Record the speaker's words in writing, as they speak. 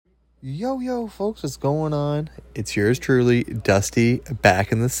Yo, folks, what's going on? It's yours truly, Dusty,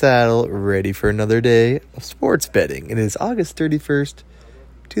 back in the saddle, ready for another day of sports betting. It is August 31st,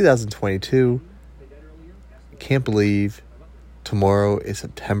 2022. Can't believe tomorrow is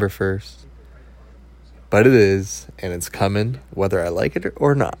September 1st. But it is, and it's coming, whether I like it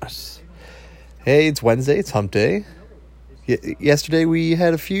or not. Hey, it's Wednesday, it's Hump Day. Yesterday we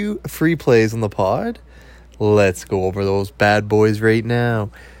had a few free plays on the pod. Let's go over those bad boys right now.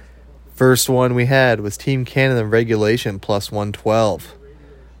 First one we had was Team Canada regulation plus 112.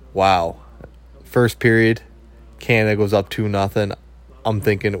 Wow. First period, Canada goes up 2-0. I'm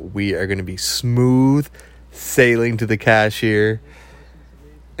thinking we are going to be smooth sailing to the cashier.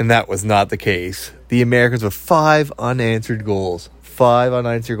 And that was not the case. The Americans with 5 unanswered goals. 5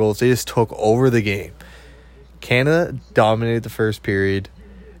 unanswered goals. They just took over the game. Canada dominated the first period.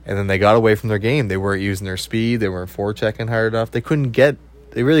 And then they got away from their game. They weren't using their speed. They weren't forechecking hard enough.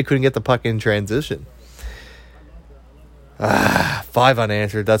 They really couldn't get the puck in transition. 5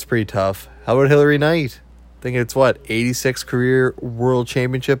 unanswered. That's pretty tough. How about Hillary Knight? I think it's 86 career world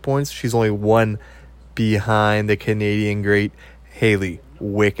championship points. She's only one behind the Canadian great Haley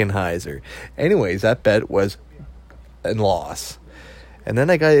Wickenheiser. Anyways, that bet was a loss. And then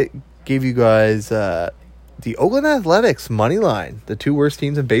I gave you guys the Oakland Athletics money line. The 2 worst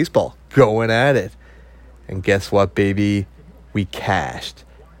teams in baseball going at it. And guess what, baby? We cashed.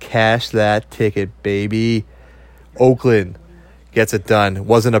 Cash that ticket, baby. Oakland gets it done.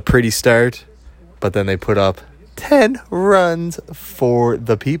 Wasn't a pretty start, but then they put up 10 runs for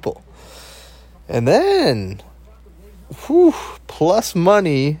the people. And then, plus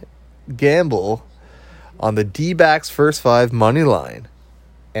money gamble on the D-backs first 5 money line.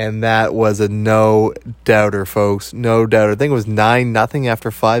 And that was a no-doubter, folks. No doubter. I think it was 9-0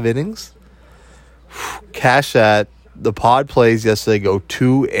 after 5 innings. Cash that. The pod plays yesterday go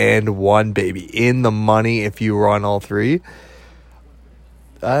 2-1, baby. In the money if you run all 3.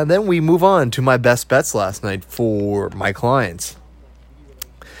 Then we move on to my best bets last night for my clients.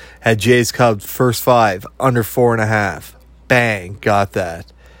 Had Jays Cubs first 5 under 4.5. Bang, got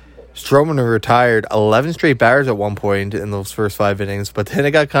that. Stroman retired 11 straight batters at one point in those first 5 innings, but then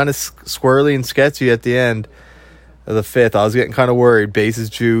it got kind of squirrely and sketchy at the end of the 5th. I was getting kind of worried.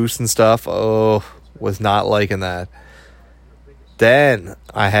 Bases juice and stuff. Was not liking that. Then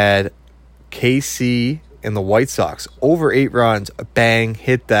I had KC and the White Sox over 8 runs. Bang,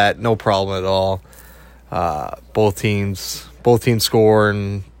 hit that, no problem at all. Both teams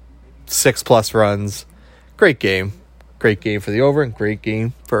scoring 6+ runs. Great game for the over and great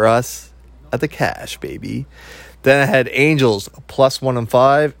game for us at the cash, baby. Then I had Angels plus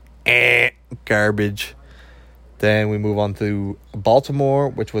 105. Garbage. Then we move on to Baltimore,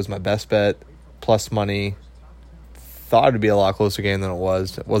 which was my best bet. Plus money. Thought it would be a lot closer game than it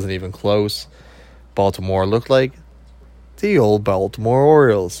was. It wasn't even close. Baltimore looked like the old Baltimore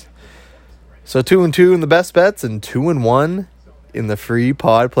Orioles. So 2-2 in the best bets and 2-1 in the free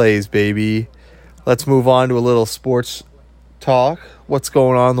pod plays, baby. Let's move on to a little sports talk. What's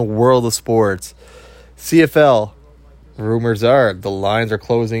going on in the world of sports? CFL. Rumors are the lines are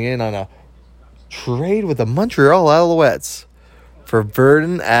closing in on a trade with the Montreal Alouettes for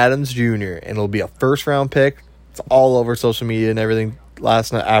Vernon Adams Jr. And it'll be a first-round pick. It's all over social media and everything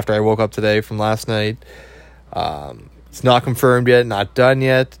last night after I woke up today from last night. It's not confirmed yet, not done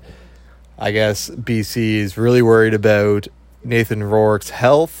yet. I guess BC is really worried about Nathan Rourke's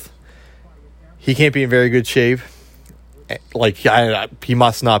health. He can't be in very good shape. He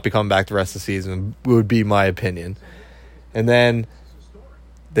must not be coming back the rest of the season, would be my opinion. And then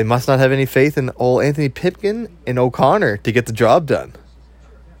they must not have any faith in old Anthony Pipkin and O'Connor to get the job done.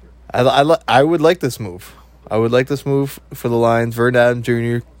 I would like this move. I would like this move for the Lions. Vernon Adams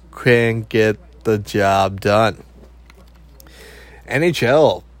Jr. can get the job done.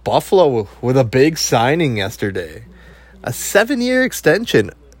 NHL. Buffalo with a big signing yesterday. A 7-year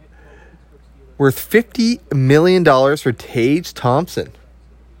extension worth $50 million for Tage Thompson.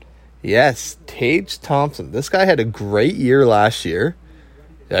 Yes, Tage Thompson. This guy had a great year last year.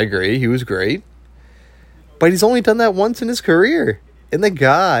 I agree, he was great. But he's only done that once in his career. And the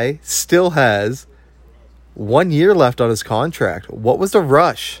guy still has 1 year left on his contract. What was the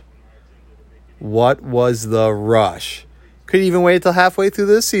rush? Could even wait till halfway through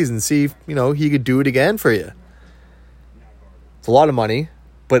this season. See if, he could do it again for you. It's a lot of money.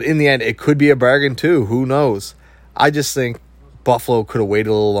 But in the end, it could be a bargain too. Who knows? I just think Buffalo could have waited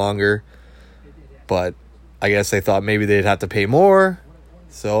a little longer. But I guess they thought maybe they'd have to pay more.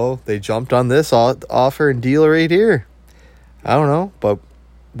 So they jumped on this offer and deal right here. I don't know, but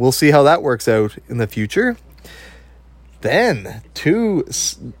we'll see how that works out in the future. Then, two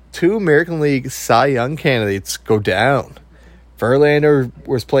two American League Cy Young candidates go down. Verlander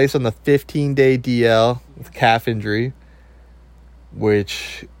was placed on the 15-day DL with calf injury,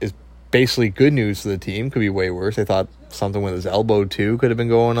 which is basically good news for the team. Could be way worse. I thought something with his elbow, too, could have been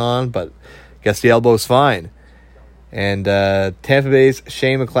going on, but I guess the elbow's fine. And Tampa Bay's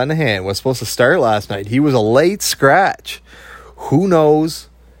Shane McClanahan was supposed to start last night. He was a late scratch. Who knows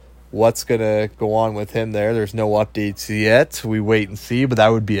what's going to go on with him there? There's no updates yet. We wait and see, but that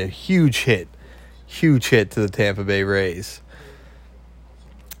would be a huge hit. Huge hit to the Tampa Bay Rays.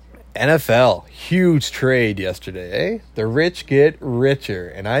 NFL, huge trade yesterday. The rich get richer,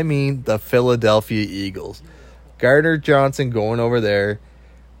 and I mean the Philadelphia Eagles. Gardner Johnson going over there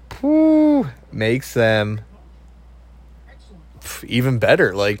makes them even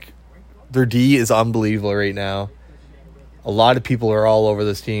better. Like, their D is unbelievable right now. A lot of people are all over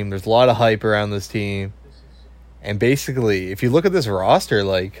this team. There's a lot of hype around this team. And basically, if you look at this roster,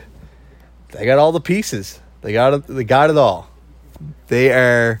 like, they got all the pieces. They got it all. They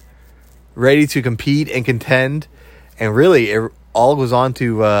are ready to compete and contend. And really, it all goes on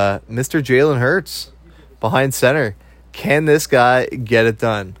to Mr. Jalen Hurts behind center. Can this guy get it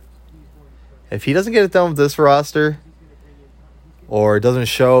done? If he doesn't get it done with this roster, or doesn't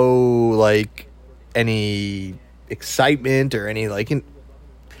show like any excitement or any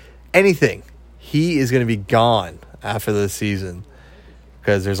anything, he is going to be gone after this season,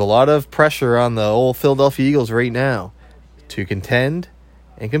 because there's a lot of pressure on the old Philadelphia Eagles right now to contend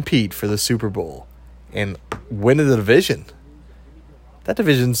and compete for the Super Bowl and win the division. That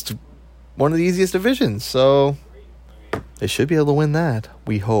division's one of the easiest divisions, so they should be able to win that,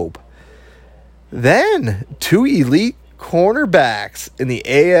 we hope. Then, two elite cornerbacks in the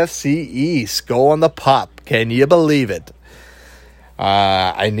AFC East go on the pop. Can you believe it?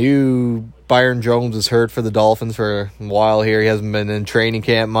 I knew Byron Jones was hurt for the Dolphins for a while here. He hasn't been in training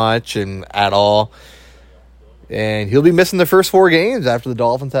camp much and at all. And he'll be missing the first 4 games after the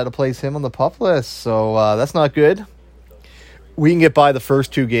Dolphins had to place him on the pup list. So that's not good. We can get by the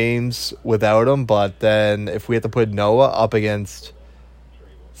first 2 games without him, but then if we have to put Noah up against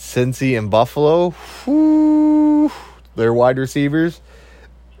Cincy and Buffalo, their wide receivers,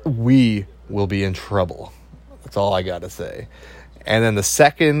 we will be in trouble. That's all I got to say. And then the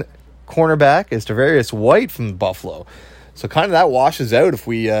second cornerback is Tavarius White from Buffalo. So kind of that washes out if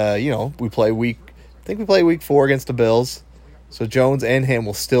we, we play week 4 against the Bills. So Jones and him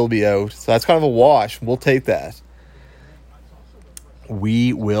will still be out. So that's kind of a wash. We'll take that.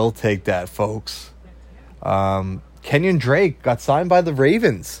 We will take that, folks. Kenyon Drake got signed by the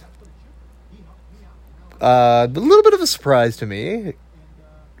Ravens. A little bit of a surprise to me.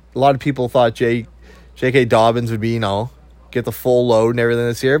 A lot of people thought J.K. Dobbins would be, get the full load and everything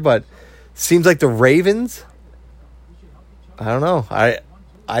this year, but seems like the Ravens, I don't know.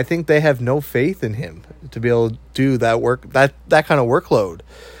 I think they have no faith in him to be able to do that work, that kind of workload.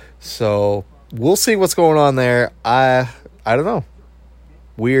 So we'll see what's going on there. I don't know.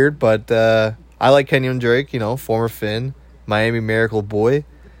 Weird, but I like Kenyon Drake, former Finn, Miami Miracle boy.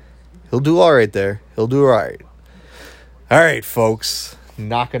 He'll do all right there. He'll do all right. All right, folks.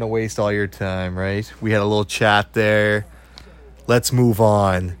 Not going to waste all your time, right? We had a little chat there. Let's move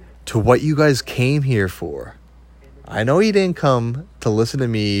on to what you guys came here for. I know you didn't come to listen to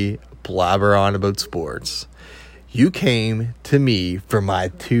me blabber on about sports. You came to me for my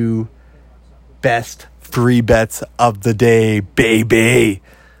 2 best free bets of the day, baby.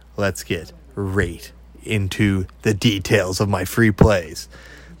 Let's get right into the details of my free plays.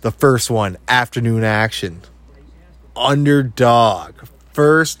 The first one, afternoon action. Underdog.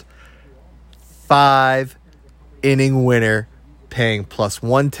 First 5-inning winner, paying plus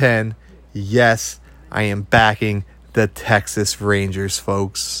 110. Yes, I am backing the Texas Rangers,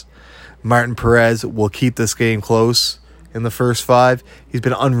 folks. Martin Perez will keep this game close in the first 5. He's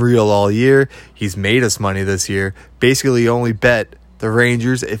been unreal all year. He's made us money this year. Basically, you only bet the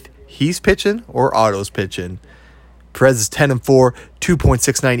Rangers if he's pitching or Otto's pitching. Perez is 10-4,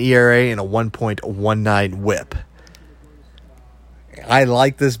 2.69 ERA, and a 1.19 whip. I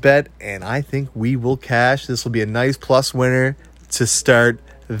like this bet, and I think we will cash. This will be a nice plus winner to start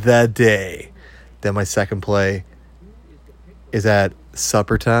the day. Then my second play is at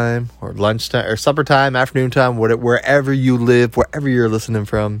supper time or lunchtime or supper time, afternoon time, wherever you live, wherever you're listening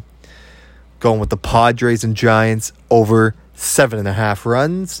from. Going with the Padres and Giants over 7.5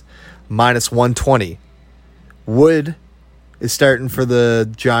 runs, minus 120. Wood is starting for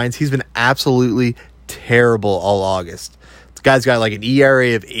the Giants. He's been absolutely terrible all August. This guy's got like an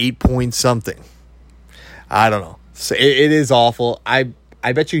ERA of 8 point something. I don't know. So it is awful. I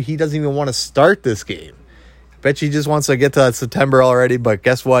bet you he doesn't even want to start this game. Bet you just wants to get to September already, but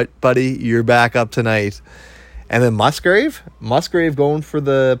guess what, buddy? You're back up tonight. And then Musgrave going for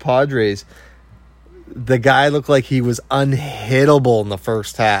the Padres. The guy looked like he was unhittable in the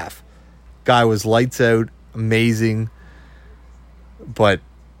first half. Guy was lights out, amazing. But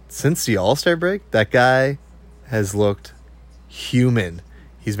since the All-Star break, that guy has looked human.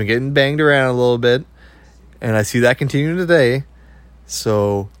 He's been getting banged around a little bit, and I see that continuing today.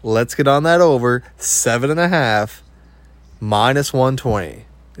 So let's get on that over. 7.5 minus 120.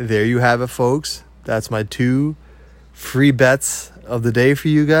 There you have it, folks. That's my 2 free bets of the day for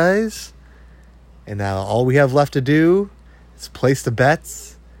you guys. And now all we have left to do is place the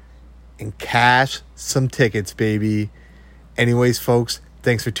bets and cash some tickets, baby. Anyways, folks,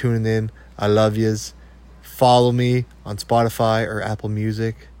 thanks for tuning in. I love yous. Follow me on Spotify or Apple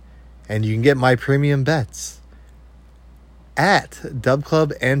Music. And you can get my premium bets at Dub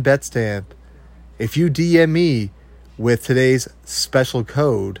Club and BetStamp. If you DM me with today's special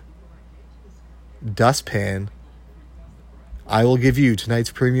code, Dustpan, I will give you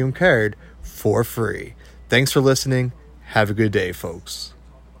tonight's premium card for free. Thanks for listening. Have a good day, folks.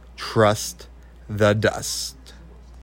 Trust the dust.